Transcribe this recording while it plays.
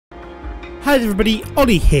Hi everybody,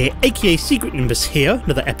 Ollie here, aka Secret Nimbus here,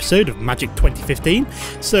 another episode of Magic 2015.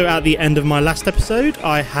 So at the end of my last episode,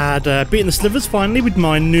 I had beaten the Slivers finally with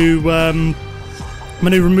my new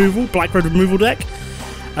removal, Black Red removal deck.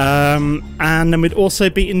 And then we'd also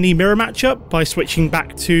beaten the mirror matchup by switching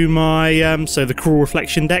back to my so the Cruel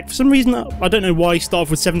Reflection deck. For some reason, I don't know why you start off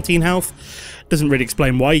with 17 health. Doesn't really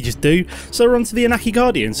explain why, you just do. So we're on to the Anaki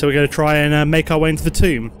Guardian, so we're going to try and make our way into the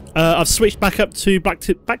tomb. I've switched back up to back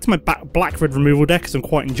to my Black Red removal deck because I'm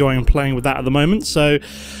quite enjoying playing with that at the moment. So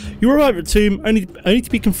you arrive at the tomb only to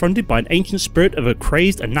be confronted by an ancient spirit of a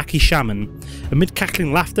crazed Anaki shaman. Amid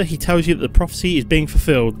cackling laughter, he tells you that the prophecy is being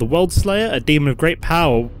fulfilled. The World Slayer, a demon of great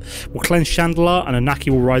power, will cleanse Chandler and Anaki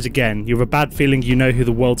will rise again. You have a bad feeling you know who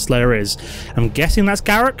the World Slayer is. I'm guessing that's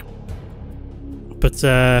Garrick, but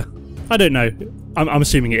I don't know. I'm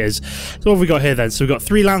assuming it is. So what have we got here then? So we've got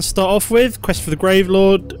 3 lands to start off with: Quest for the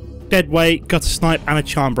Gravelord, Deadweight, Gutter Snipe, and a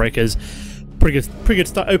Charmbreakers. Pretty good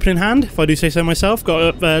start opening hand, if I do say so myself.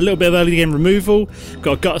 Got a little bit of early game removal.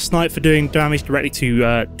 Got a Gutter Snipe for doing damage directly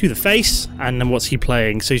to the face. And then what's he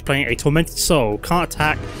playing? So he's playing a Tormented Soul. Can't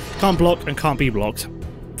attack, can't block, and can't be blocked.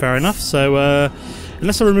 Fair enough. So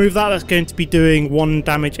unless I remove that, that's going to be doing 1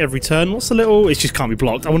 damage every turn. What's the little? It just can't be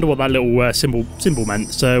blocked. I wonder what that little symbol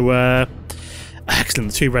meant. So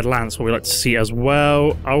excellent. The 2 red lands, what we like to see as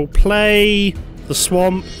well. I'll play the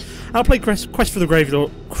Swamp. I'll play Quest for the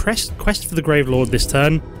Gravelord. Quest for the Gravelord this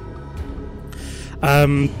turn.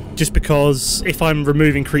 Just because if I'm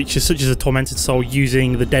removing creatures such as a Tormented Soul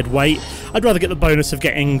using the dead weight, I'd rather get the bonus of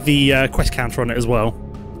getting the quest counter on it as well.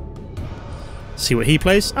 See what he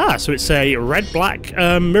plays. Ah, so it's a red-black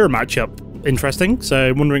mirror matchup. Interesting.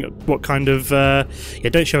 So wondering what kind of yeah.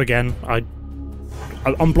 Don't show again.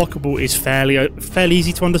 Unblockable is fairly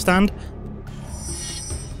easy to understand.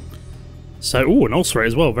 So, ooh, an Ulcerate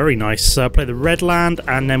as well, very nice. Play the red land,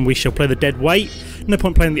 and then we shall play the dead weight. No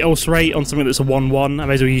point playing the Ulcerate on something that's a 1-1. I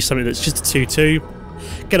may as well use something that's just a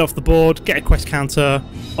 2-2. Get off the board, get a quest counter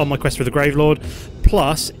on my Quest for the Gravelord.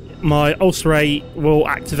 Plus, my Ulcerate will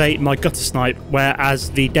activate my Gutter Snipe, whereas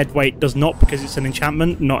the dead weight does not because it's an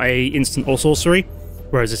enchantment, not a instant or sorcery.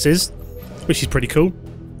 Whereas this is, which is pretty cool.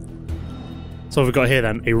 So what we've got here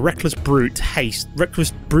then, a Reckless Brute haste.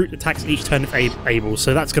 Reckless Brute attacks each turn if able,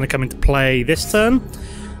 so that's going to come into play this turn.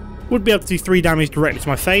 Would be able to do 3 damage directly to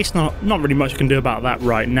my face. Not really much I can do about that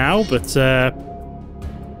right now, but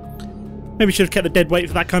maybe should have kept the dead weight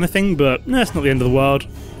for that kind of thing, but no, it's not the end of the world.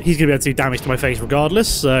 He's going to be able to do damage to my face regardless,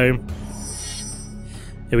 so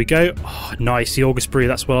here we go. Oh, nice, the August Brew,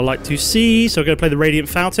 that's what I like to see. So we're going to play the Radiant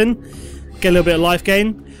Fountain, get a little bit of life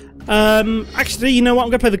gain. Actually, you know what? I'm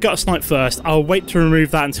going to play the Gutter Snipe first. I'll wait to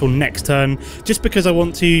remove that until next turn, just because I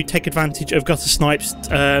want to take advantage of Gutter Snipe's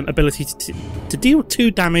ability to deal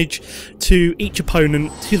 2 damage to each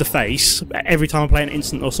opponent to the face every time I play an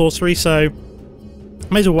instant or sorcery, so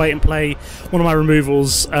I may as well wait and play one of my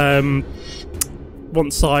removals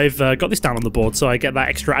once I've got this down on the board, so I get that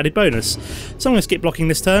extra added bonus. So I'm going to skip blocking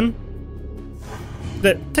this turn.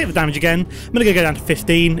 Take the damage again. I'm going to go down to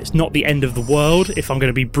 15. It's not the end of the world, if I'm going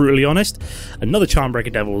to be brutally honest. Another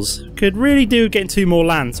Charmbreaker Devils. Could really do getting 2 more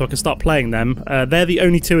lands so I can start playing them. They're the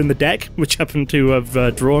only 2 in the deck, which happen to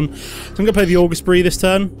have drawn. So I'm going to play the August Brew this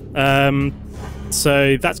turn.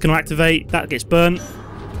 So that's going to activate. That gets burnt.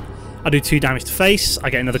 I do 2 damage to face. I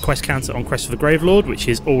get another quest counter on Quest for the Gravelord, which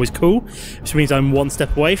is always cool. Which means I'm 1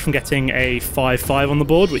 step away from getting a 5/5 on the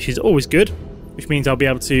board, which is always good. Which means I'll be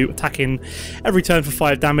able to attack in every turn for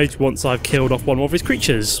 5 damage once I've killed off one of his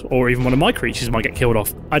creatures, or even one of my creatures might get killed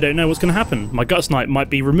off. I don't know what's going to happen. My Gutter Snipe might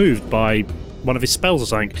be removed by one of his spells or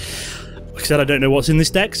something. Like I said, I don't know what's in this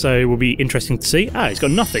deck, so it will be interesting to see. Ah, he's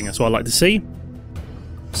got nothing, that's what I like to see.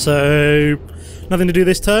 So, nothing to do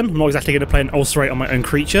this turn. I'm not exactly going to play an Ulcerate on my own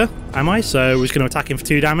creature, am I? So we're just going to attack him for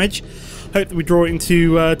 2 damage. Hope that we draw it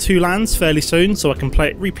into 2 lands fairly soon, so I can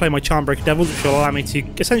replay my Charmbreaker Devils, which will allow me to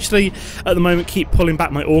essentially, at the moment, keep pulling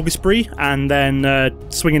back my August Brew and then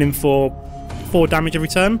swinging in for 4 damage every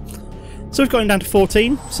turn. So we've got him down to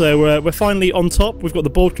 14, so we're finally on top. We've got the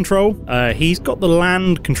board control. He's got the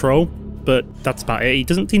land control, but that's about it. He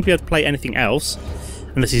doesn't seem to be able to play anything else,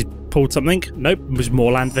 unless he's pulled something. Nope, there's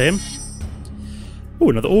more land for him. Oh,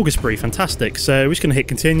 another August Brew, fantastic. So we're just going to hit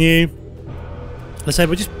continue. Let's say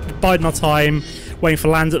we're just biding our time, waiting for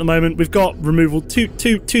lands at the moment. We've got removal, two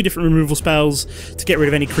different removal spells to get rid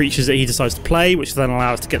of any creatures that he decides to play, which then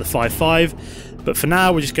allow us to get the 5/5. But for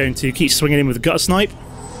now, we're just going to keep swinging in with the Gutter Snipe.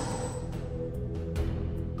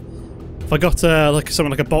 If I got like something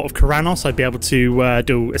like a Bolt of Karanos, I'd be able to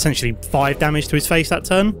do essentially 5 damage to his face that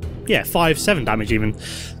turn. Yeah, 7 damage even.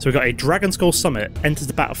 So we've got a Dragon Skull Summit. Enters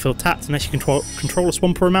the battlefield tapped unless you control a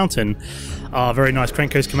swamp or a mountain. Ah, very nice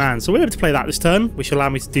Krenko's command. So we're able to play that this turn, which will allow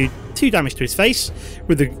me to do 2 damage to his face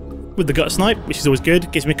with the Gut Snipe, which is always good.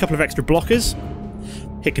 Gives me a couple of extra blockers.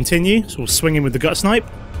 Hit continue, so we'll swing in with the Gut Snipe.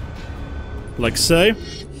 Like so.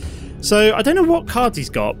 So I don't know what cards he's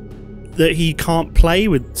got that he can't play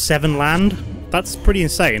with 7 land. That's pretty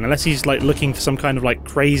insane, unless he's like looking for some kind of like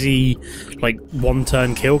crazy like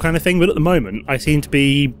 1-turn kill kind of thing. But at the moment, I seem to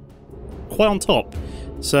be quite on top.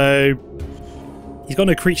 So he's got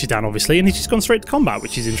no creatures down, obviously, and he's just gone straight to combat,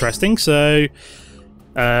 which is interesting. So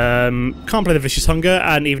can't play the Vicious Hunger,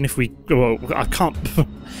 and even if we, well, I can't.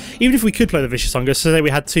 Even if we could play the Vicious Hunger, so say we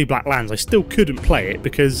had 2 black lands, I still couldn't play it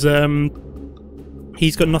because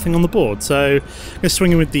he's got nothing on the board. So I'm going to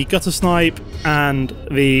swing in with the Gutter Snipe and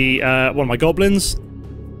the one of my goblins,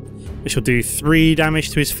 which will do 3 damage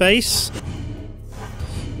to his face.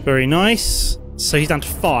 Very nice. So he's down to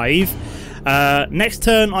 5. Next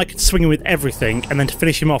turn I could swing in with everything, and then to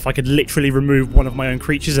finish him off I could literally remove one of my own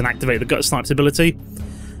creatures and activate the Gutter Snipe's ability,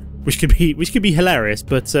 which could be hilarious.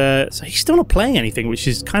 But so he's still not playing anything, which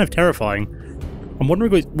is kind of terrifying. I'm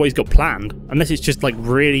wondering what he's got planned, unless it's just like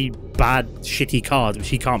really bad, shitty cards which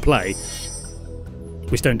he can't play,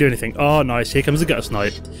 which don't do anything. Oh, nice! Here comes the Gutter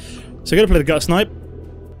Snipe. So I'm going to play the Gutter Snipe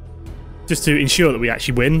just to ensure that we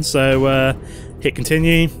actually win. So hit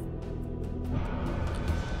continue.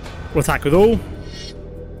 We'll attack with all.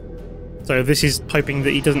 So this is hoping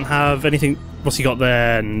that he doesn't have anything. What's he got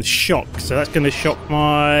there? And shock. So that's going to shock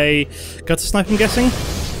my Gutter Snipe, I'm guessing.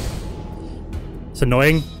 It's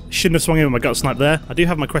annoying. Shouldn't have swung in with my Gutter Snipe there. I do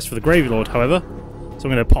have my quest for the Gravy Lord, however, so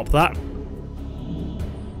I'm going to pop that.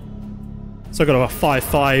 So I've got a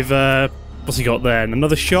 5/5. What's he got there? And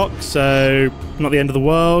another shock, so not the end of the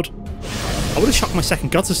world. I would have shocked my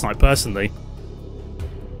second Gutter Snipe personally.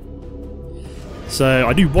 So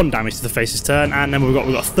I do 1 damage to the face this turn, and then we've got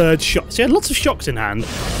a third shock. So he had lots of shocks in hand.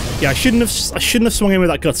 Yeah, I shouldn't have swung in with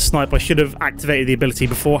that Gutter Snipe. I should have activated the ability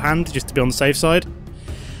beforehand just to be on the safe side.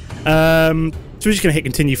 So we're just going to hit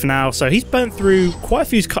continue for now. So he's burnt through quite a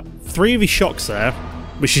few, 3 of his shocks there,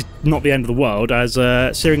 which is not the end of the world, as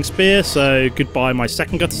Searing Spear, so goodbye my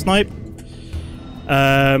second Gutter Snipe.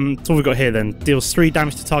 So what we've got here then, deals 3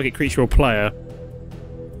 damage to target creature or player.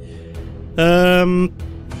 We'll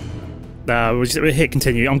hit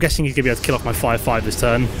continue. I'm guessing he's going to be able to kill off my 5/5 this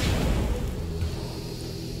turn.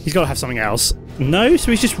 He's got to have something else. No, so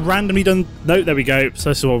he's just randomly done... No, there we go. So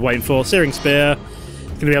this is what we're waiting for. Searing Spear.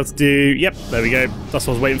 Going to be able to do... Yep, there we go. That's what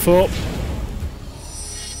I was waiting for.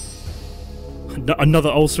 Another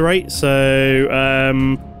Ulcerate. So,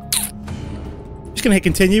 just going to hit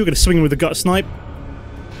continue. We're going to swing him with the Gutter Snipe.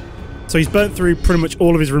 So he's burnt through pretty much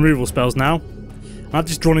all of his removal spells now. And I've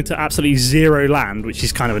just drawn into absolutely 0 land, which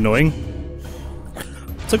is kind of annoying.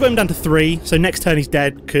 So I've got him down to 3. So next turn he's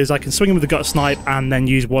dead, because I can swing him with the Gutter Snipe and then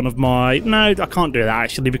use one of my... No, I can't do that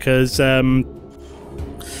actually, because... So I'm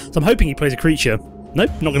hoping he plays a creature. Nope,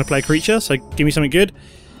 not going to play a creature, so give me something good.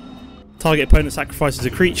 Target opponent sacrifices a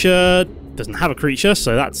creature. Doesn't have a creature,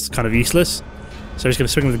 so that's kind of useless. So he's going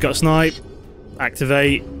to swing with the Gutter Snipe.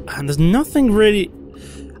 Activate. And there's nothing really...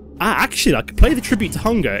 Actually, I could play the Tribute to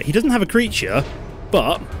Hunger. He doesn't have a creature,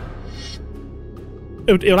 but...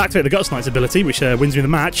 It'll activate the Gutter Snipe's ability, which wins me the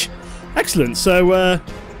match. Excellent, so... I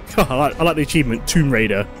like the achievement, Tomb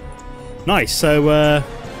Raider. Nice, so...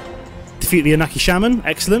 defeat the Anaki Shaman,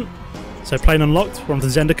 excellent. So plane unlocked, we're on to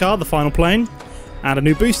Zendikar, the final plane, and a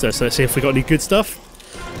new booster, so let's see if we got any good stuff.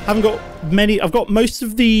 Haven't got many. I've got most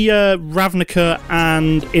of the Ravnica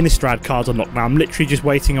and Innistrad cards unlocked now. I'm literally just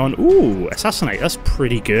waiting on... Ooh, Assassinate, that's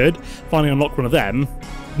pretty good. Finally unlocked one of them.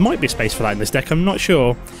 Might be a space for that in this deck, I'm not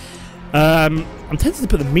sure. I'm tempted to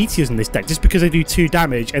put the Meteors in this deck, just because they do 2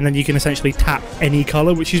 damage, and then you can essentially tap any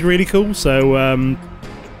colour, which is really cool. So,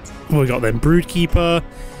 what we got then? Broodkeeper...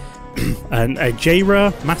 and a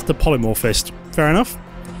Jaira, Master Polymorphist. Fair enough.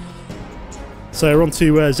 So we're on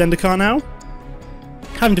to Zendikar now.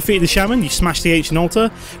 Having defeated the Shaman, you smash the Ancient Altar.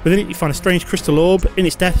 Within it you find a strange crystal orb. In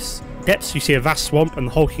its depths you see a vast swamp and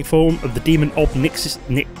the hulking form of the demon Ob Nixilis.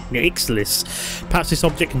 Perhaps this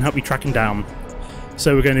object can help you track him down.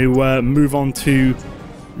 So we're going to move on to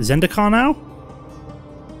Zendikar now.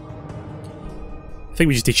 I think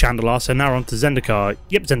we just did Chandalar, so now we're on to Zendikar.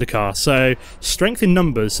 Yep, Zendikar. So, strength in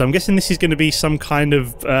numbers. So I'm guessing this is going to be some kind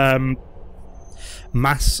of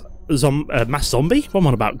mass mass zombie? What am I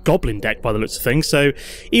on about? Goblin deck by the looks of things. So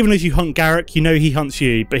even as you hunt Garrick, you know he hunts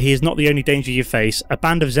you, but he is not the only danger you face. A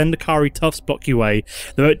band of Zendikari toughs block your way.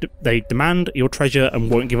 They demand your treasure and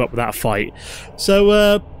won't give up without a fight.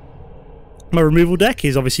 So my removal deck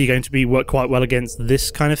is obviously going to work quite well against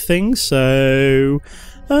this kind of thing. So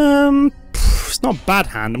it's not a bad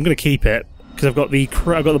hand. I'm going to keep it. Because I've got the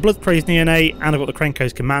Blood Crazed Neonate and I've got the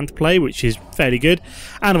Krenko's Command to play, which is fairly good.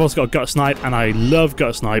 And I've also got a Gut Snipe, and I love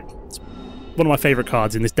Gut Snipe. It's one of my favourite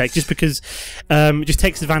cards in this deck, just because it just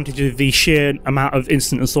takes advantage of the sheer amount of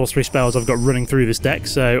instant and sorcery spells I've got running through this deck.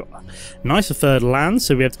 So, nice, a third land,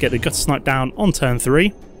 so we have to get the Gut Snipe down on turn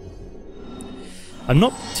 3. I'm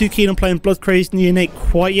not too keen on playing Blood Crazed Neonate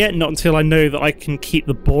quite yet, not until I know that I can keep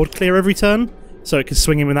the board clear every turn, so it can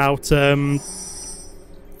swing in without...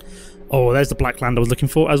 Oh, there's the black land I was looking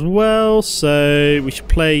for as well. So we should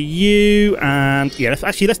play you, and yeah,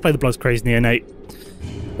 let's play the Blood Crazed Neonate.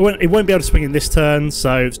 It won't be able to swing in this turn,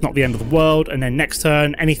 so it's not the end of the world. And then next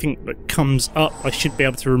turn, anything that comes up, I should be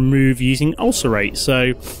able to remove using Ulcerate.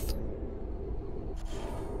 So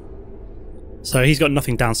he's got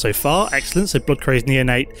nothing down so far. Excellent. So Blood Crazed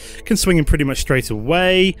Neonate can swing in pretty much straight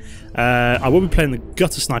away. I will be playing the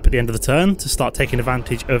Gutter Snipe at the end of the turn to start taking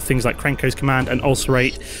advantage of things like Krenko's Command and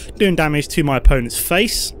Ulcerate doing damage to my opponent's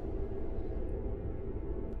face.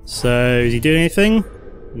 So is he doing anything?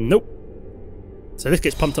 Nope. So this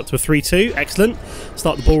gets pumped up to a 3-2. Excellent.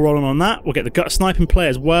 Start the ball rolling on that. We'll get the Gutter Snipe in play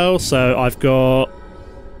as well. So I've got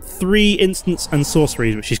 3 instants and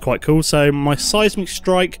sorceries, which is quite cool. So my Seismic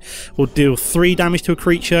Strike will deal 3 damage to a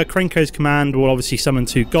creature. Krenko's Command will obviously summon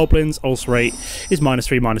 2 goblins. Ulcerate is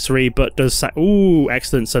 -3/-3, but does say, ooh,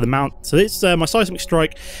 excellent. So my Seismic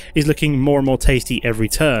Strike is looking more and more tasty every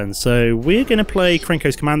turn. So we're going to play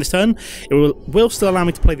Krenko's Command this turn. It will still allow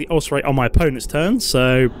me to play the Ulcerate on my opponent's turn.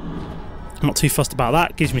 So I'm not too fussed about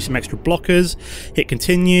that. Gives me some extra blockers. Hit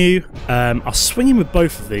continue. I'll swing him with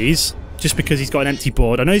both of these, just because he's got an empty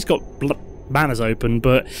board. I know he's got banners open,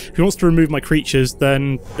 but if he wants to remove my creatures,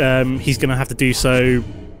 then he's going to have to do so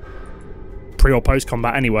pre or post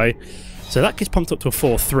combat anyway. So that gets pumped up to a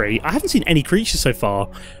 4-3. I haven't seen any creatures so far.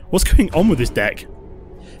 What's going on with this deck?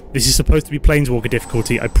 This is supposed to be Planeswalker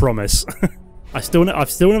difficulty, I promise. I've still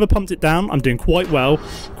never pumped it down. I'm doing quite well.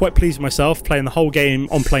 Quite pleased with myself, playing the whole game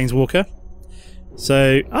on Planeswalker.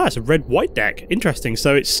 So, it's a red-white deck. Interesting.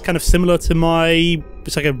 So it's kind of similar to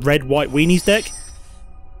it's like a red-white weenies deck,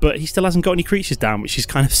 but he still hasn't got any creatures down, which is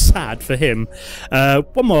kind of sad for him.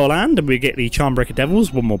 One more land and we get the Charmbreaker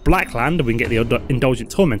Devils. One more black land and we can get the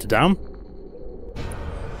Indulgent Tormentor down.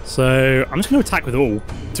 So I'm just going to attack with all.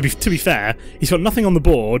 To be fair, he's got nothing on the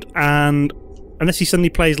board, and unless he suddenly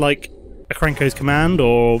plays like a Krenko's Command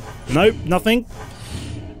or nope, nothing.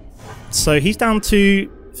 So he's down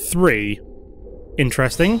to 3.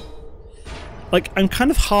 Interesting. Like, I'm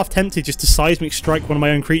kind of half tempted just to Seismic Strike one of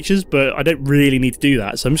my own creatures, but I don't really need to do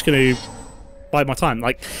that, so I'm just going to bide my time.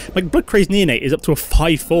 Like Blood Crazed Neonate is up to a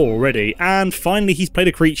 5-4 already, and finally he's played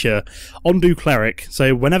a creature, Ondu Cleric.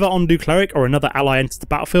 So whenever Ondu Cleric or another ally enters the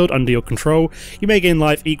battlefield under your control, you may gain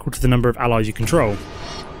life equal to the number of allies you control.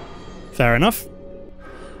 Fair enough.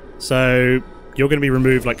 So you're going to be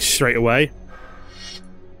removed, like, straight away.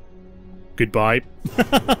 Goodbye.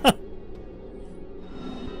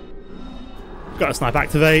 Got a Snipe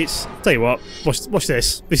activates. Tell you what, watch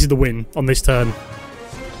this. This is the win on this turn.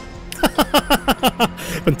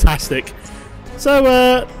 Fantastic. So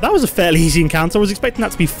that was a fairly easy encounter. I was expecting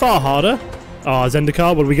that to be far harder.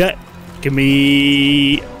 Zendikar, what do we get? Give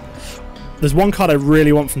me... There's one card I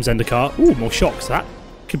really want from Zendikar. Ooh, more shocks. That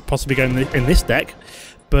could possibly go in this deck.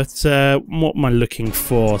 But what am I looking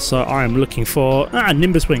for? So I am looking for...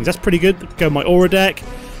 Nimbus Wings. That's pretty good. Go my Aura deck.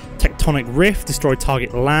 Tectonic Rift, destroy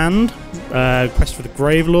target land. Quest for the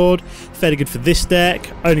Gravelord, fairly good for this deck.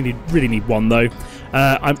 Only really need one though.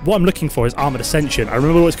 What I'm looking for is Armored Ascension. I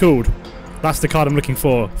remember what it's called. That's the card I'm looking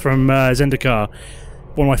for from Zendikar.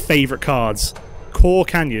 One of my favourite cards. Core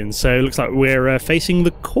Canyon. So it looks like we're facing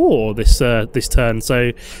the core this turn.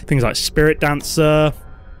 So things like Spirit Dancer,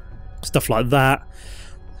 stuff like that.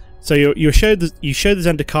 So you show the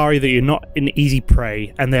Zendikari that you're not an easy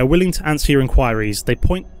prey, and they're willing to answer your inquiries. They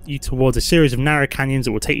point you towards a series of narrow canyons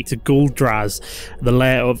that will take you to Guldraz, the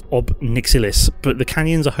lair of Ob Nixilis. But the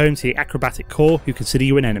canyons are home to the acrobatic core, who consider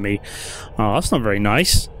you an enemy. Oh, that's not very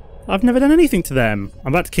nice. I've never done anything to them.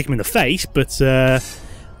 I'm about to kick them in the face, but I'm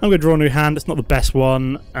going to draw a new hand. It's not the best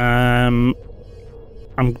one. I'm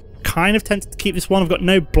kind of tempted to keep this one. I've got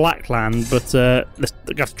no black land, but let's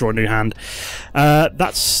have to draw a new hand.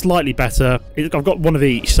 That's slightly better. I've got one of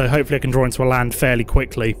each, so hopefully I can draw into a land fairly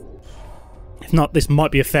quickly. If not, this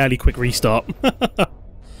might be a fairly quick restart.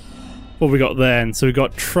 What have we got then? So we've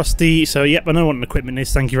got Trusty. So, yep, I know what an equipment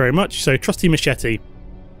is. Thank you very much. So, Trusty Machete.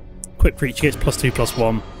 Equipped creature gets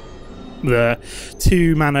 +2/+1. The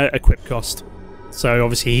 2 mana equip cost. So,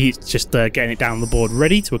 obviously, he's just getting it down the board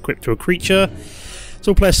ready to equip to a creature.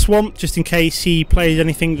 So, we'll play a Swamp just in case he plays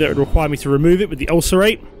anything that would require me to remove it with the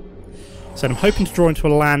Ulcerate. So, I'm hoping to draw into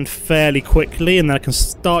a land fairly quickly, and then I can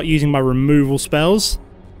start using my removal spells.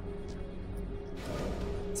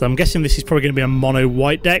 So I'm guessing this is probably going to be a mono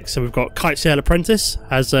white deck. So we've got Kitesail Apprentice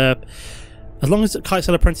as long as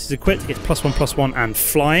Kitesail Apprentice is equipped, it gets +1/+1 and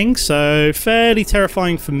flying. So fairly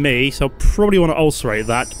terrifying for me. So I'll probably want to ulcerate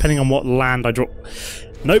that depending on what land I draw.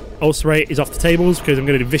 Nope, ulcerate is off the tables because I'm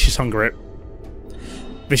going to do Vicious Hunger it.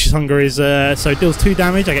 Vicious Hunger is so it deals 2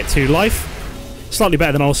 damage. I get 2 life. Slightly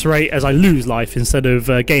better than Ulcerate as I lose life instead of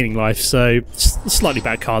gaining life, so slightly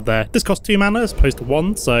better card there. This costs 2 mana as opposed to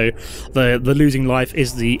 1, so the losing life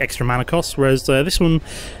is the extra mana cost, whereas this one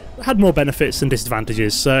had more benefits than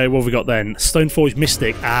disadvantages. So what have we got then? Stoneforge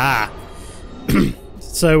Mystic.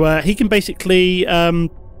 So he can basically...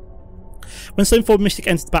 when Stoneforge Mystic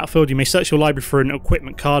enters the battlefield, you may search your library for an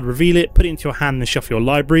equipment card, reveal it, put it into your hand, and shuffle your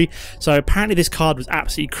library. So apparently this card was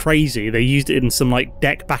absolutely crazy. They used it in some like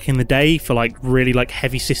deck back in the day for like really like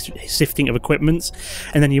heavy sifting of equipments.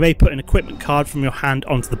 And then you may put an equipment card from your hand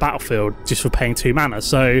onto the battlefield just for paying 2 mana.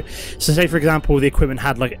 So say for example the equipment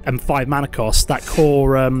had like 5 mana cost. That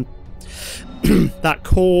core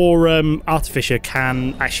Artificer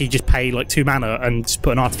can actually just pay like 2 mana and just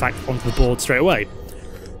put an artifact onto the board straight away.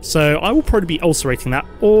 So I will probably be ulcerating that,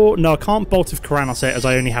 or no, I can't Bolt of Karanos it as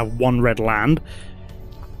I only have 1 red land.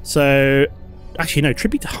 So actually no,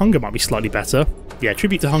 Tribute to Hunger might be slightly better. Yeah,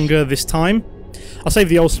 Tribute to Hunger this time. I'll save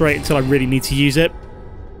the ulcerate until I really need to use it.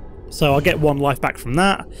 So I'll get 1 life back from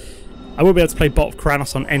that. I will be able to play Bolt of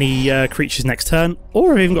Karanos on any creatures next turn,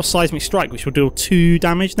 or I've even got Seismic Strike, which will deal 2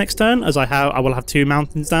 damage next turn, as I will have 2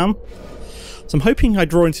 mountains down. So I'm hoping I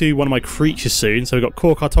draw into one of my creatures soon. So we've got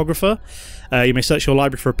Core Cartographer. You may search your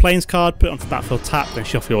library for a Plains card, put it onto the battlefield tap, then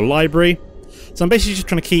shuffle your library. So I'm basically just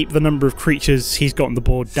trying to keep the number of creatures he's got on the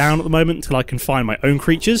board down at the moment until I can find my own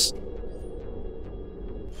creatures.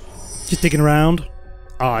 Just digging around.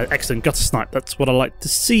 Excellent. Gutter Snipe. That's what I like to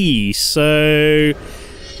see. So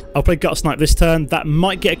I'll play Gutter Snipe this turn. That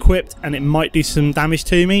might get equipped and it might do some damage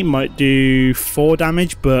to me. Might do 4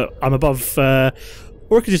 damage, but I'm above... or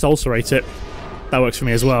I could just ulcerate it. That works for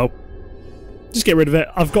me as well. Just get rid of it.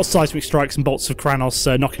 I've got Seismic Strikes and Bolts of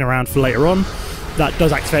Karanos knocking around for later on. That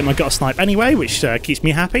does activate my Gutter Snipe anyway, which keeps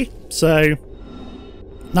me happy. So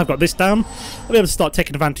now I've got this down, I'll be able to start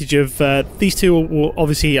taking advantage of these two. Will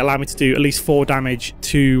obviously allow me to do at least 4 damage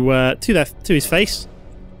to his face.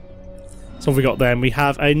 So what have we got then? We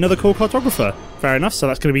have another Core Cartographer. Fair enough. So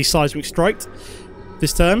that's going to be Seismic Strike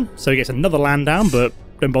this turn. So he gets another land down, but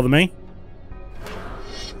don't bother me.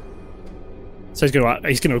 So he's going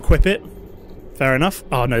to equip it. Fair enough.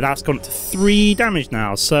 Oh no, that's gone up to 3 damage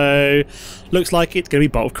now. So looks like it's going to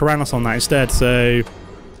be Bolt of Karanos on that instead. So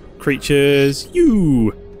creatures,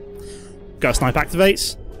 you. Gutter Snipe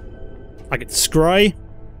activates. I get to scry.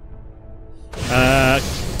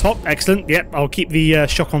 Top, excellent. Yep, I'll keep the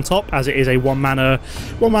shock on top as it is a 1 mana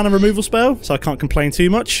removal spell, so I can't complain too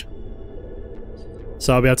much.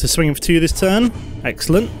 So I'll be able to swing him for 2 this turn.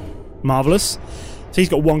 Excellent, marvelous. So he's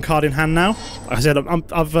got 1 card in hand now. Like I said, I've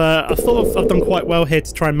thought I've done quite well here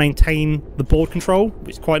to try and maintain the board control,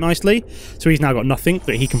 which quite nicely. So he's now got nothing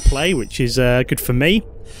that he can play, which is good for me.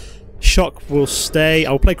 Shock will stay.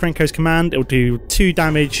 I'll play Krenko's Command. It'll do 2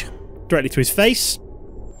 damage directly to his face.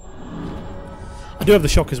 I do have the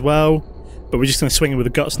Shock as well, but we're just going to swing him with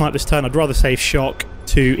a Gutter Snipe this turn. I'd rather save Shock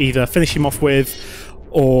to either finish him off with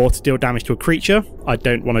or to deal damage to a creature. I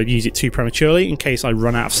don't want to use it too prematurely in case I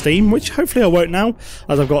run out of steam, which hopefully I won't now,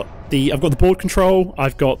 as I've got the board control,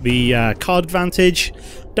 I've got the card advantage,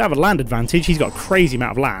 don't have a land advantage. He's got a crazy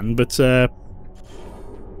amount of land, but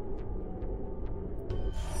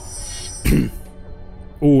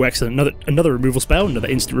oh, excellent! Another removal spell, another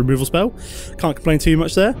instant removal spell. Can't complain too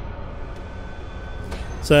much there.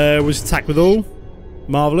 So we'll just attack with all.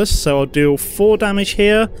 Marvelous. So I'll deal 4 damage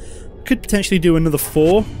here. Could potentially do another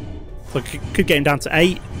 4. So I could get him down to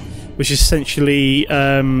 8, which is essentially...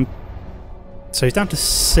 so he's down to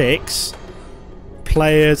 6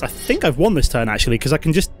 players. I think I've won this turn, actually, because I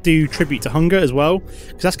can just do Tribute to Hunger as well,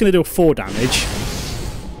 because that's going to deal 4 damage.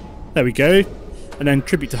 There we go. And then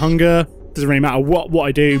Tribute to Hunger. Doesn't really matter what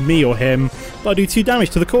I do, me or him, but I do 2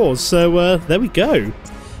 damage to the cause. So there we go.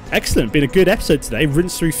 Excellent. Been a good episode today.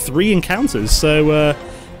 Rinsed through 3 encounters. So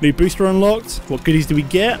new booster unlocked. What goodies do we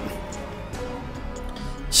get?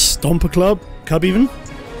 Stomper Club even.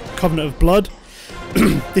 Covenant of Blood.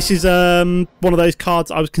 this is one of those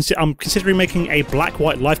cards I'm considering making a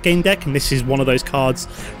black-white life gain deck, and this is one of those cards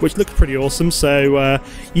which looks pretty awesome. So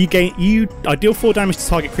you deal 4 damage to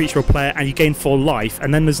target creature or player, and you gain 4 life.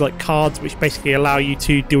 And then there's like cards which basically allow you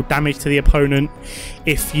to deal damage to the opponent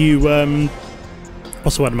if you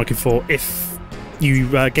what's the word I'm looking for? If you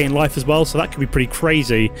gain life as well, so that could be pretty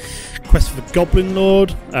crazy. Quest for the Goblin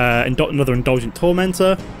Lord, another Indulgent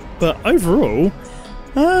Tormentor, but overall,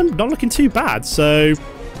 not looking too bad. So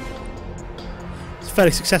it's a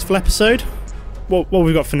fairly successful episode. What have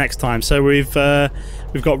we got for next time? So we've got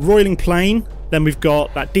Roiling Plain, then we've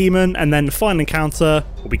got that demon, and then the final encounter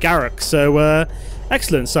will be Garruk. So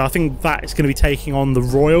excellent. So I think that is going to be taking on the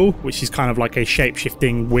Royal, which is kind of like a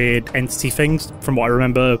shape-shifting weird entity thing, from what I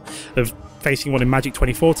remember of facing one in Magic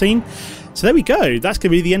 2014. So there we go. That's going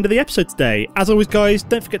to be the end of the episode today. As always, guys,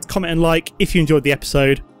 don't forget to comment and like if you enjoyed the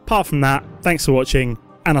episode. Apart from that, thanks for watching,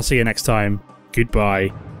 and I'll see you next time.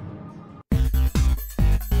 Goodbye.